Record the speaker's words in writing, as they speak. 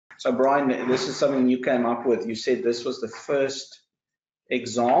So Brian, this is something you came up with. You said this was the first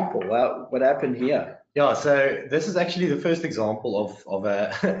example. What happened here? Yeah, so this is actually the first example of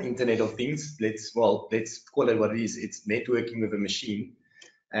a Internet of Things. Let's call it what it is. It's networking with a machine,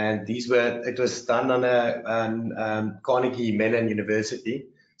 and it was done on a Carnegie Mellon University.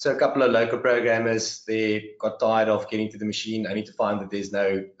 So a couple of local programmers, they got tired of getting to the machine only to find that there's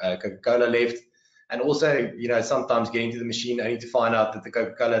no Coca-Cola left. And also, sometimes getting to the machine only to find out that the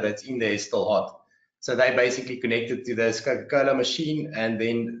Coca-Cola that's in there is still hot. So they basically connected to this Coca-Cola machine and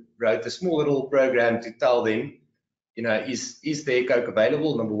then wrote a small little program to tell them, is there Coke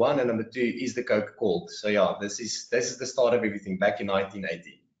available, number one, and number two, is the Coke cold? So yeah, this is the start of everything back in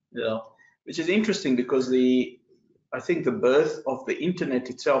 1980. Yeah, which is interesting because I think the birth of the internet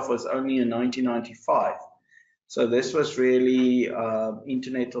itself was only in 1995. So this was really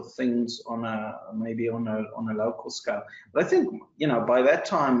Internet of Things maybe on a local scale. But I think by that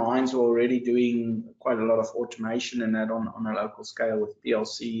time mines were already doing quite a lot of automation and that on a local scale with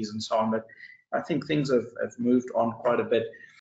PLCs and so on. But I think things have moved on quite a bit.